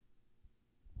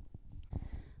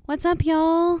What's up,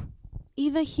 y'all?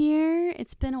 Eva here.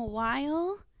 It's been a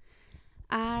while.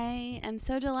 I am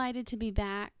so delighted to be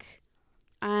back.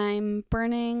 I'm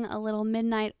burning a little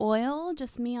midnight oil,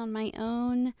 just me on my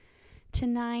own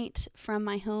tonight from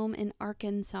my home in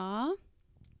Arkansas.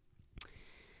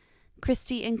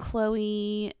 Christy and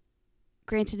Chloe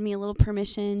granted me a little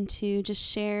permission to just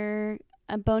share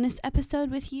a bonus episode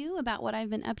with you about what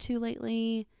I've been up to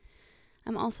lately.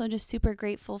 I'm also just super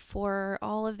grateful for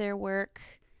all of their work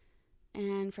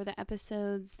and for the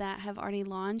episodes that have already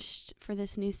launched for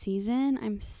this new season.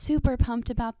 I'm super pumped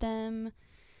about them,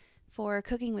 for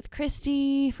Cooking with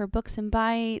Christy, for Books and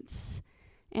Bites,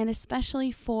 and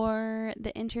especially for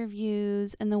the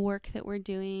interviews and the work that we're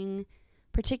doing,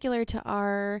 particular to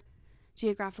our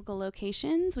geographical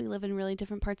locations. We live in really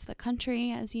different parts of the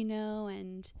country, as you know,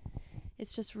 and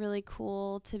it's just really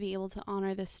cool to be able to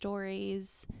honor the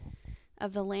stories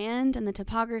of the land and the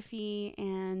topography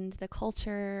and the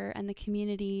culture and the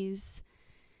communities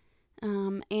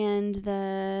and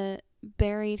the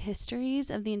buried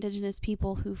histories of the indigenous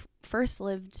people who first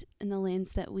lived in the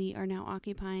lands that we are now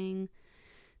occupying,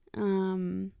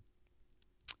 and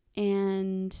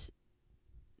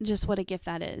just what a gift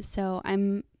that is. So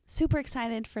I'm super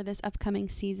excited for this upcoming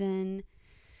season,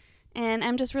 and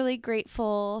I'm just really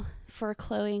grateful for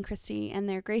Chloe and Christy and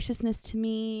their graciousness to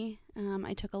me.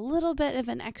 I took a little bit of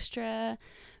an extra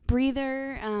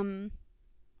breather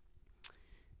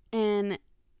and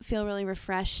feel really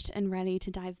refreshed and ready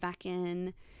to dive back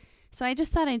in. So I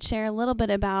just thought I'd share a little bit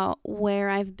about where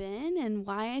I've been and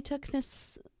why I took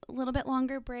this a little bit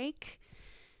longer break.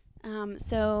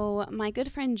 So my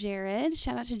good friend Jared,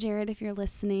 shout out to Jared if you're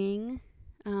listening,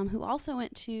 who also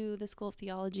went to the School of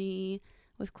Theology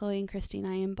with Chloe and Christy and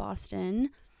I in Boston.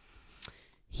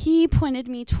 He pointed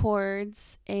me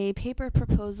towards a paper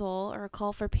proposal or a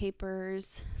call for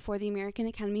papers for the American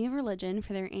Academy of Religion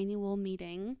for their annual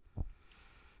meeting.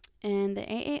 And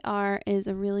the AAR is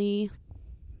a really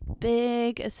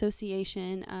big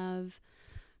association of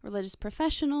religious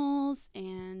professionals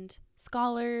and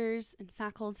scholars and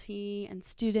faculty and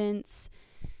students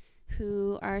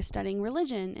who are studying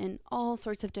religion in all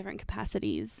sorts of different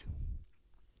capacities.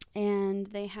 And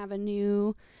they have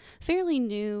a fairly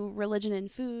new religion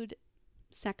and food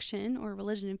section, or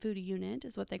religion and food unit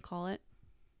is what they call it.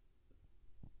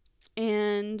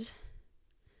 And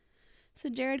so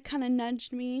Jared kind of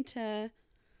nudged me to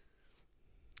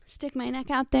stick my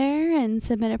neck out there and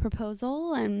submit a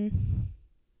proposal. And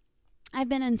I've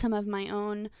been in some of my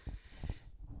own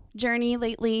journey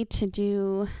lately to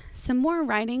do some more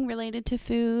writing related to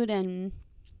food, and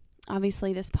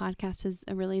obviously this podcast is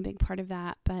a really big part of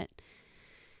that, but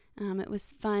it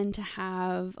was fun to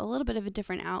have a little bit of a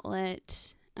different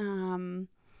outlet. So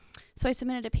I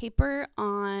submitted a paper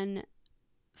on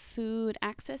food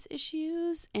access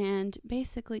issues and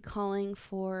basically calling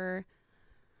for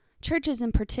churches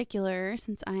in particular,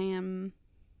 since I don't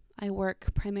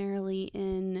work primarily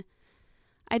in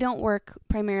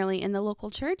the local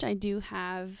church. I do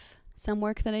have some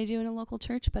work that I do in a local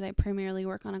church, but I primarily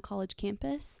work on a college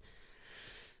campus.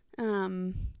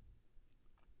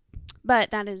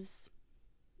 But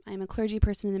I'm a clergy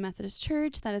person in the Methodist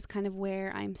Church. That is kind of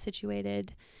where I'm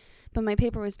situated. But my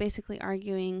paper was basically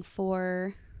arguing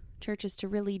for churches to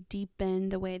really deepen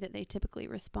the way that they typically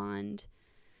respond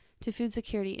to food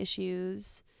security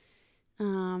issues,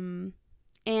 and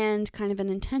kind of an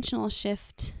intentional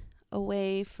shift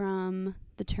away from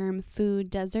the term food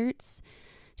deserts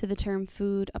to the term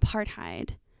food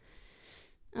apartheid.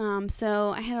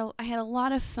 So I had a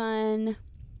lot of fun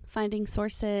finding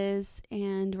sources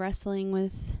and wrestling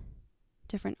with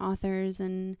different authors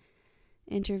and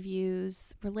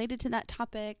interviews related to that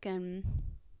topic. And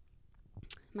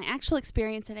my actual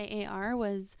experience at AAR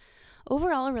was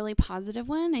overall a really positive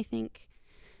one. I think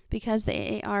because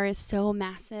the AAR is so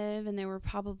massive, and I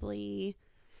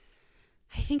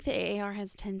think the AAR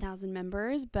has 10,000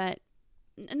 members, but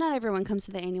not everyone comes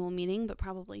to the annual meeting, but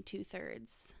probably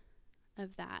 2/3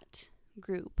 of that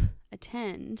group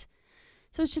attend.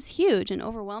 So it's just huge and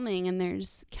overwhelming, and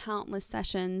there's countless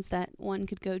sessions that one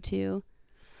could go to.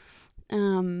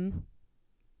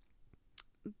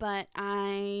 But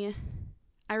I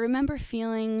remember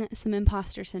feeling some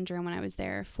imposter syndrome when I was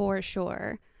there, for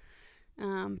sure.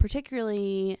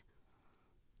 Particularly,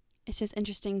 it's just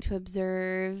interesting to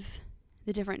observe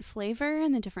the different flavor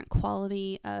and the different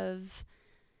quality of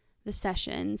the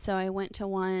session. So I went to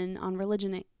one on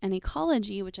religion and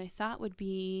ecology, which I thought would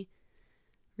be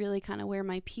really kind of where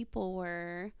my people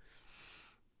were.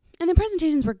 And the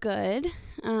presentations were good.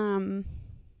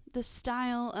 The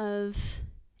style of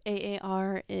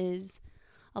AAR is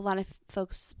a lot of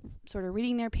folks sort of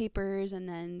reading their papers, and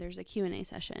then there's a Q&A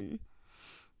session.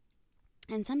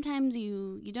 And sometimes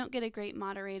you don't get a great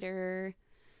moderator,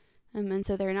 and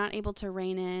so they're not able to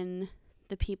rein in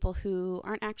the people who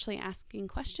aren't actually asking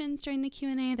questions during the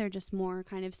Q&A. They're just more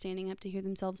kind of standing up to hear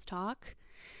themselves talk.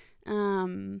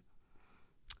 And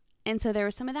so there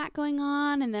was some of that going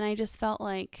on, and then I just felt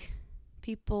like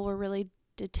people were really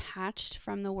detached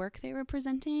from the work they were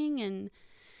presenting. And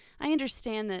I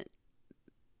understand that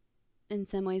in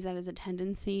some ways that is a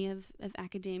tendency of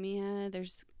academia.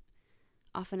 There's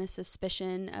often a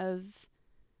suspicion of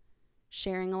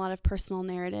sharing a lot of personal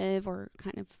narrative, or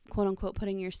kind of quote unquote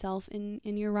putting yourself in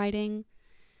your writing,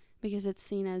 because it's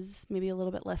seen as maybe a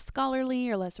little bit less scholarly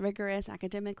or less rigorous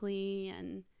academically.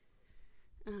 And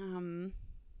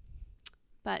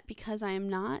but because I'm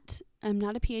not a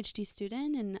PhD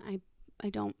student, and I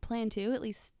don't plan to be, at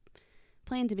least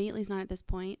not at this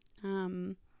point.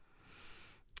 A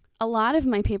lot of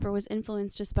my paper was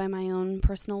influenced just by my own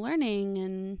personal learning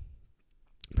and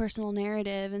personal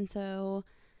narrative. And so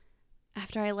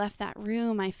after I left that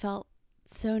room, I felt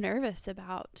so nervous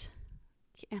about,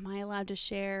 am I allowed to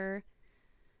share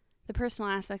the personal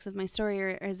aspects of my story, or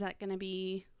is that going to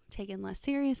be taken less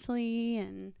seriously,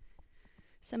 and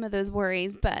some of those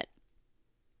worries. But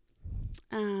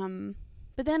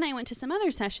then I went to some other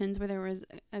sessions where there was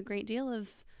a great deal of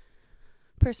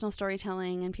personal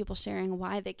storytelling and people sharing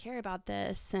why they care about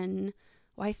this and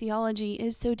why theology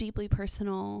is so deeply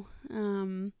personal.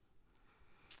 And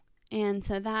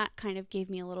so that kind of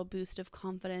gave me a little boost of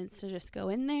confidence to just go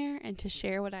in there and to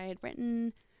share what I had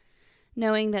written,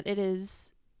 knowing that it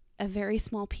is a very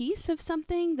small piece of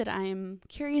something that I'm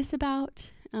curious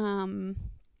about. And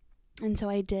so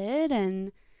I did,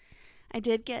 and I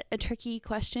did get a tricky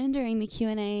question during the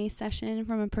Q&A session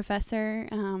from a professor,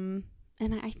 and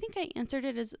I think I answered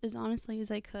it as honestly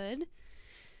as I could.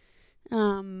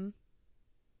 But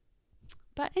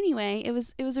anyway, it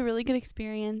was a really good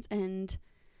experience, and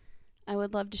I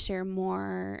would love to share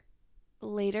more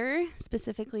later,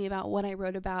 specifically about what I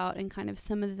wrote about and kind of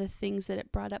some of the things that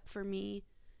it brought up for me,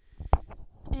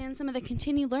 and some of the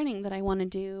continued learning that I want to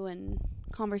do, and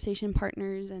conversation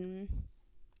partners and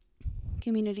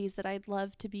communities that I'd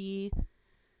love to be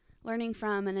learning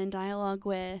from and in dialogue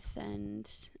with, and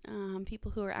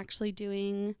people who are actually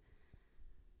doing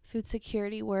food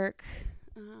security work,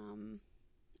 and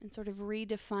sort of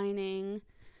redefining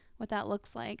what that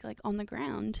looks like on the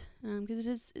ground, because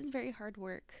it is very hard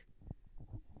work.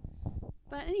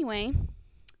 But anyway,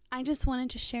 I just wanted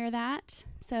to share that.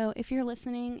 So if you're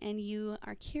listening and you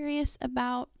are curious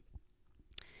about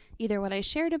either what I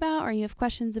shared about, or you have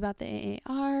questions about the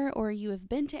AAR, or you have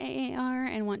been to AAR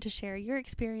and want to share your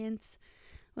experience,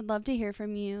 would love to hear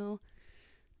from you.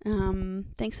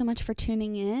 Thanks so much for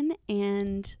tuning in,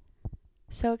 and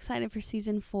so excited for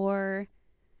season 4.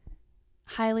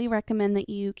 Highly recommend that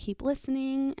you keep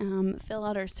listening. Fill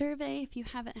out our survey if you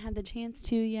haven't had the chance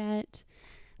to yet.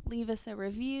 Leave us a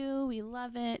review. We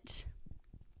love it.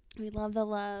 We love the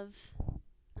love.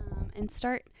 And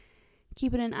start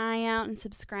keeping an eye out and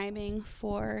subscribing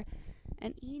for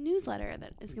an e-newsletter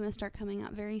that is going to start coming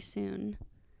out very soon.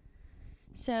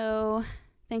 So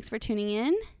thanks for tuning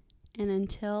in, and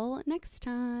until next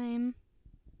time.